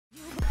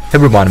Hey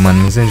everybody, my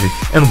name is Angie,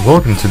 and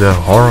welcome to the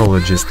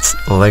Horologist's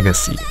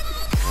Legacy.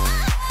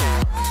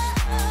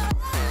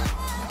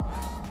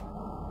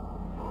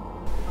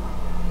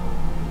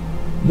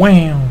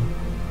 Wow!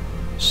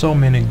 So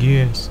many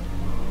gears.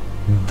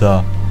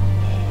 The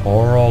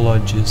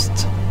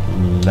Horologist's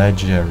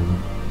Legacy.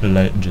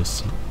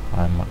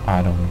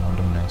 I don't know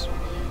the name.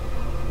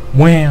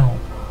 Wow!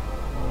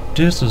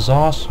 This is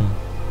awesome.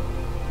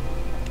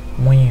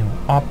 Wow!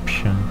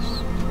 Options.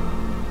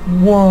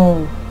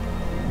 Whoa!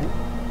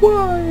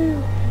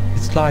 Whoa!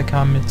 It's like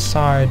I'm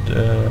inside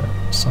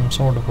some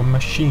sort of a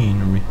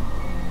machinery.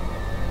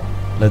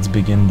 Let's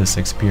begin this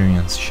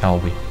experience, shall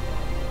we?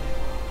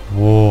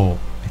 Whoa!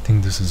 I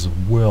think this is a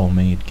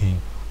well-made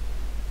game.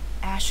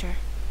 Asher.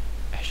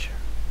 Asher.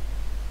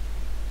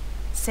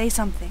 Say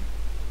something.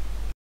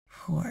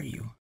 Who are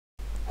you?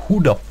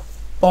 Who the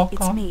fuck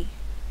It's are me.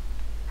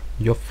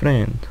 your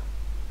friend?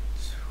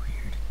 It's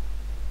weird.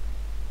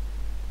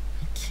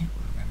 I can't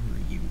remember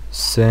you.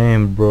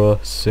 Same,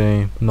 bruh,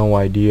 same. No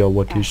idea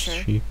what is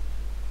Asher. she.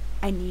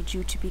 I need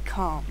you to be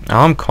calm.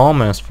 I'm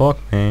calm as fuck,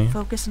 man.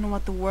 Focus on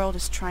what the world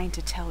is trying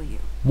to tell you.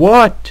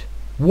 What?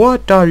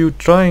 What are you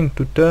trying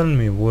to tell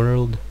me,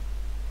 world?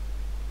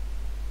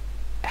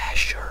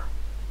 Asher,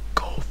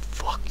 go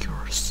fuck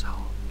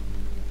yourself.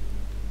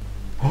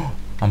 Oh,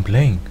 I'm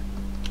playing.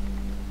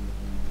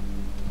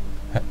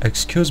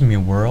 Excuse me,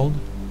 world.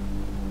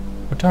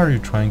 What are you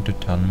trying to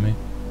tell me?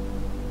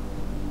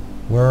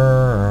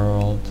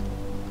 World.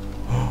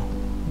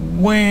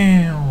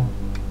 Wow!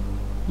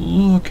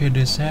 Look at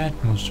this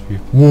atmosphere.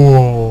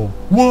 Whoa!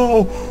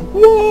 Whoa!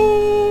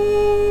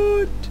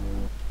 What?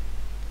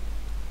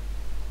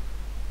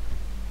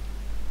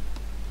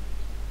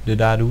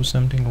 Did I do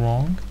something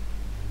wrong?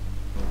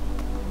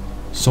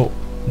 So,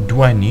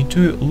 do I need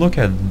to look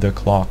at the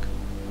clock?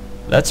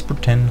 Let's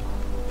pretend.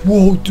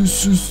 Whoa!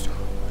 This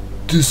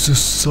is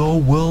so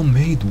well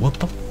made. What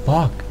the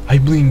fuck?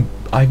 I've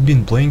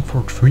been playing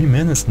for 3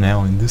 minutes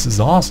now, and this is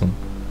awesome.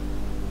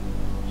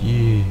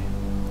 Yeah.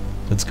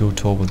 Let's go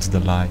towards the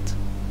light.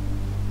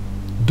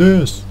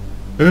 This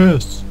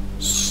is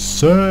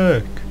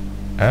sick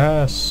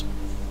as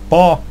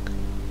fuck.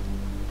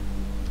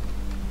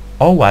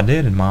 Oh, I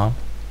did it, Mom.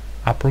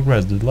 I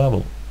progressed the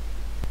level.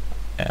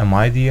 Am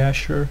I the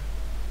Asher?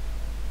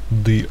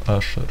 The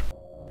Asher.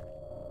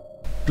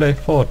 Play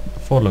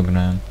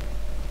photogram.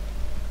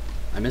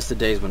 I miss the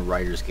days when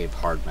writers gave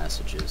hard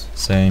messages.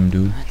 Same,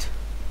 dude. What?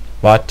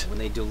 What? When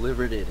they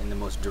delivered it in the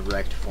most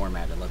direct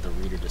format and let the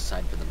reader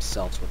decide for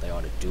themselves what they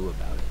ought to do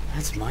about it.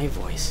 That's my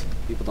voice.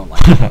 People don't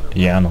like it.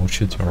 Yeah, no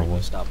shit, your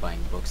voice. Stop buying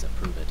books that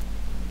prove it.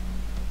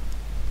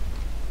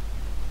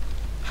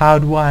 How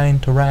do I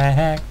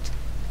interact?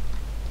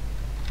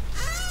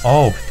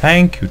 Oh,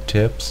 thank you,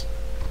 tips.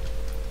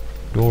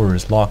 Door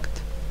is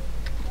locked.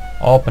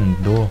 Open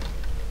the door.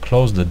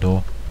 Close the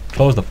door.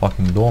 Close the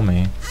fucking door,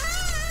 man.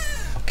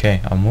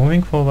 Okay, I'm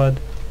moving forward.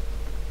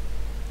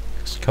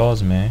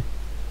 Excuse me.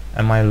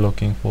 Am I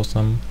looking for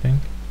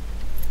something?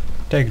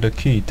 Take the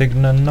key, take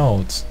the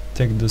notes,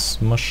 take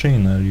this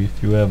machinery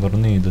if you ever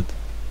need it.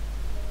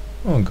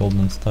 Oh,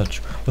 golden touch.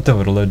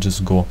 Whatever, let's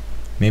just go.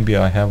 Maybe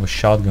I have a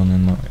shotgun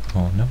in my...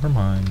 Oh, never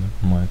mind.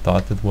 I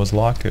thought it was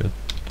locker.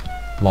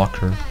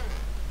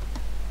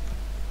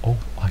 Oh,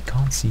 I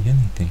can't see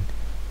anything.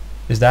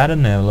 Is that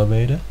an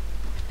elevator?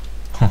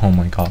 Oh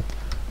my god.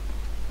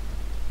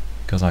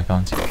 Because I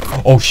can't see.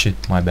 Oh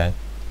shit, my bad.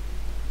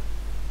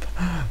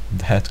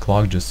 That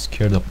clock just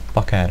scared the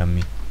fuck out of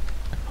me.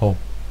 Oh.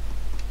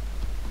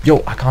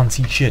 Yo, I can't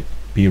see shit.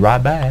 Be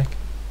right back.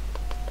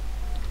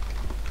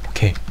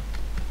 Okay.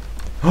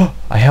 Oh,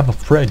 I have a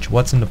fridge.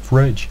 What's in the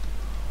fridge?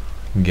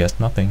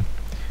 Guess nothing.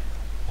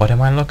 What am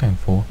I looking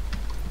for?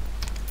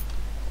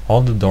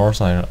 All the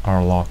doors are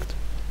locked.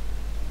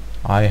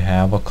 I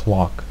have a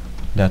clock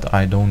that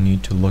I don't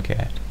need to look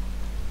at.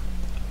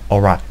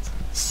 Alright.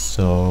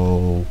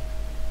 So...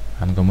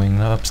 I'm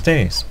going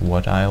upstairs.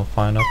 What I'll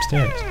find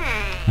upstairs?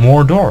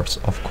 More doors,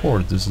 of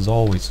course. This is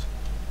always.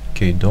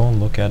 Okay, don't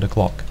look at the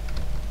clock.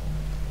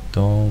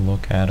 Don't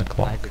look at the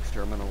clock. Isaac's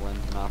terminal runs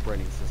an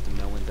operating system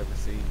no one's ever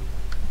seen.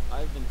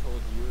 I've been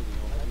told you're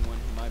the only one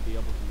who might be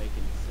able to make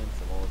any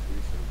sense of all its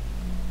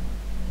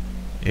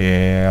research.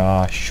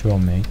 Yeah, sure,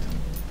 mate.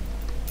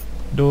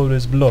 Door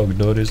is blocked.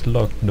 Door is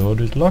locked.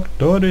 Door is locked.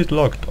 Door is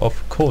locked.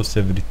 Of course,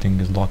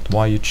 everything is locked.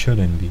 Why it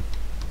shouldn't be?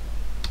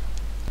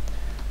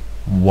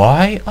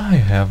 Why I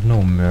have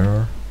no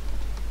mirror?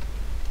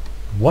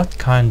 What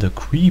kind of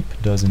creep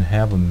doesn't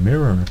have a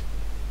mirror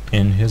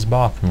in his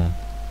bathroom?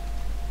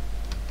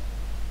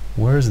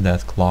 Where's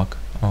that clock?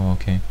 Oh,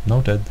 okay.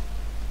 Noted.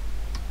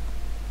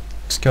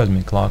 Excuse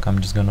me, clock. I'm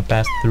just gonna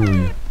pass through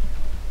you.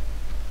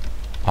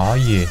 Ah,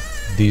 yeah.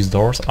 These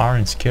doors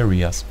aren't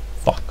scary as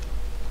fuck.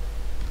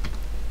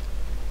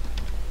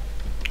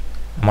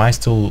 Am I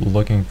still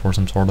looking for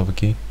some sort of a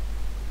key?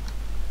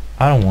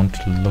 I don't want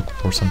to look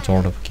for some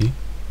sort of a key.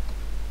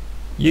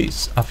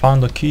 Yes, I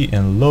found a key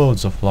in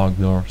loads of locked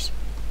doors.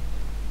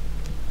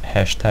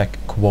 Hashtag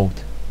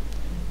quote.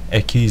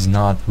 A key is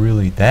not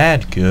really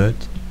that good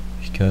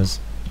because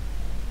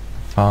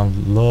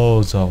Found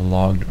loads of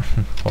logged.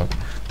 Fuck,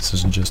 this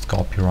is just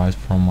copyright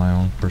from my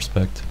own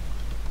perspective.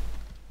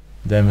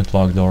 Damn it,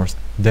 locked doors.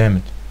 Damn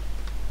it.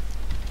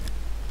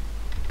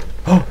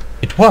 Oh,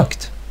 it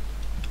worked.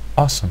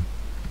 Awesome.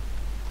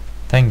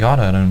 Thank God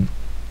I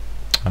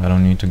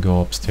don't need to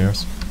go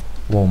upstairs.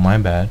 Whoa, my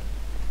bad.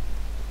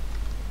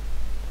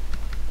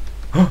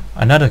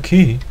 Another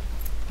key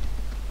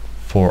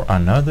for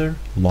another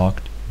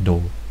locked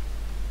door.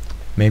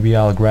 Maybe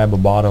I'll grab a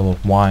bottle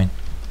of wine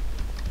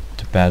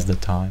to pass the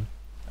time.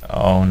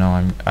 Oh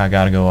no, I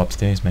gotta go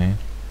upstairs, man.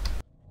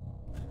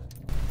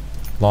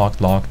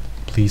 Locked, locked.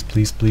 Please,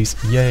 please, please.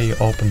 Yay,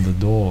 open the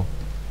door.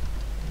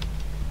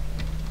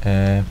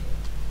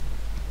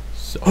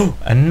 Oh,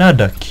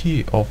 another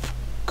key, of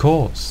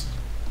course.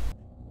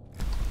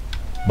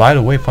 By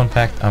the way, fun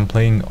fact, I'm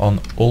playing on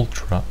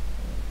Ultra.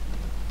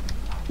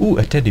 Ooh,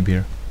 a teddy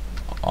bear.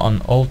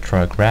 On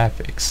Ultra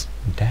graphics.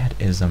 That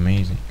is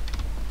amazing.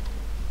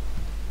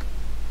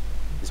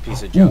 This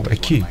piece of Ooh, junk a is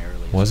key. one of my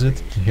earliest Was it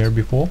creations. here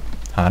before?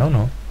 I don't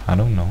know. I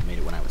don't know. I made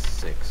it when I was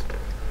 6.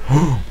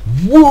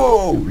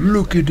 Whoa!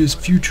 Look at this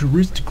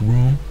futuristic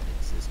room. It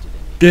existed in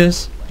me.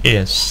 This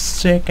is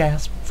sick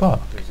as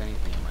fuck. If there's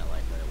anything in my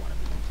life that I want to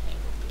be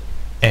entangled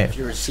with. F. If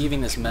you're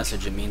receiving this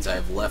message, it means I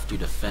have left you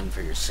to fend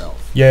for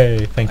yourself.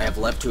 Yay, thank I you. have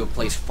left you a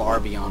place far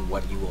beyond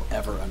what you will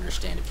ever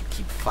understand if you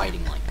keep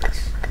fighting like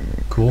this.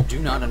 Cool. Do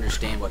not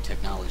understand what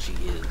technology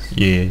is.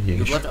 Yeah,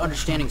 You've yeah. left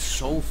understanding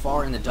so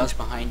far in the dust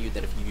behind you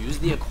that if you use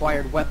the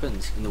acquired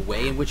weapons in the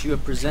way in which you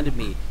have presented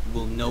me, you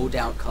will no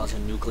doubt cause a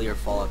nuclear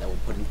fallout that will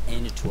put an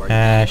end to our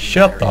humanity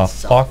Shut matter the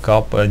itself. fuck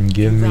up and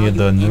give You me value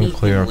the anything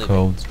nuclear living.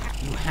 codes.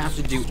 You have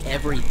to do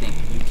everything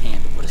you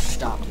can to put a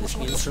stop to this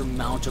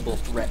insurmountable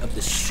threat of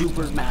the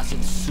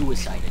supermassive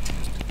suicide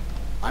attempt.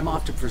 I'm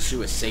off to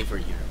pursue a safer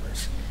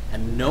universe,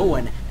 and no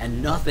one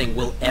and nothing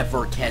will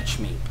ever catch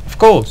me. Of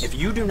course. If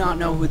you do not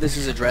know who this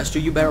is addressed to,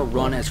 you better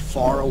run as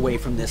far away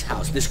from this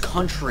house, this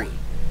country,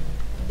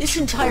 this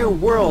entire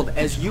world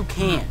as you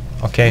can.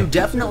 Okay. You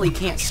definitely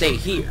can't stay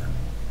here.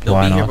 They'll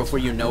Why be here not? before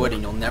you know it,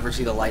 and you'll never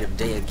see the light of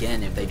day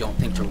again if they don't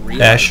think to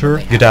realize Asher,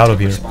 that they get have out to of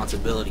take here.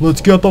 responsibility Let's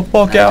for get it. the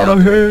fuck And I out doubt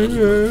of there are any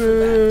room for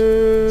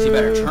that. So you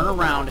better here. turn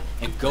around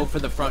and go for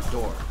the front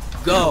door.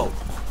 Go!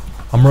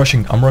 I'm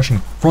rushing, I'm rushing.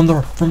 Front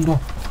door, front door.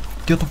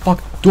 Get the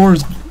fuck. Door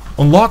is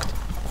unlocked.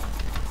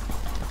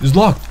 It's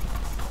locked.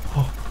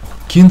 Oh,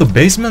 key in the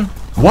basement?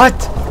 What?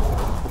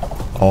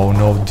 Oh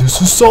no,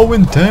 this is so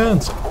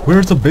intense.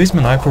 Where's the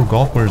basement? I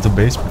forgot where's the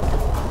basement.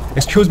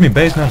 Excuse me,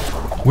 basement.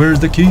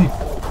 Where's the key?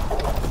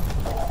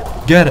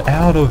 Get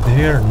out of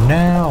there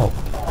now.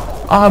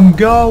 I'm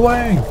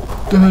going.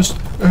 This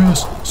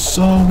is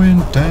so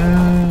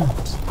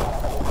intense.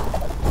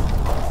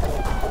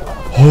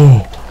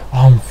 Oh,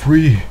 I'm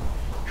free.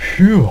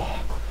 Phew.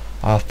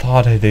 I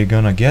thought they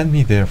gonna get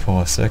me there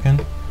for a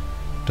second.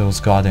 Those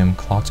goddamn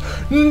clocks.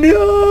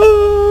 No.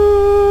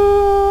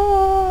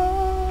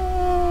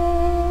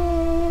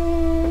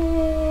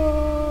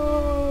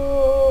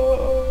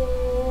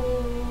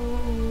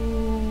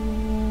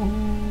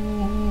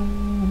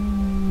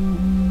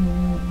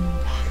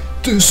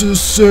 This is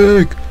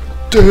sick.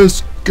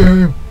 This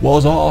game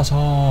was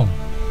awesome.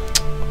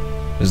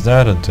 Is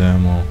that a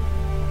demo?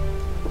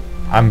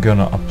 I'm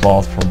gonna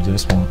applaud for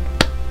this one.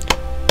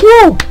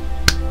 Woo!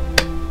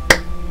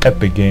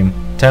 Epic game.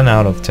 10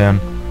 out of 10.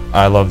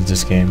 I love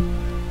this game.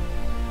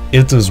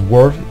 It is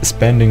worth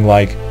spending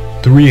like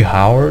 3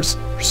 hours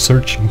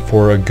searching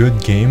for a good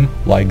game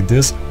like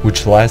this,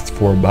 which lasts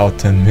for about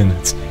 10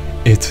 minutes.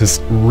 It is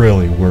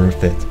really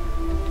worth it.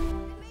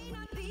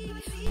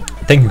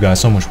 Thank you guys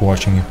so much for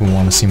watching. If you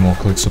want to see more,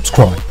 click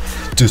subscribe.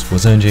 This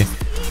was NJ.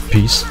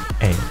 Peace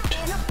and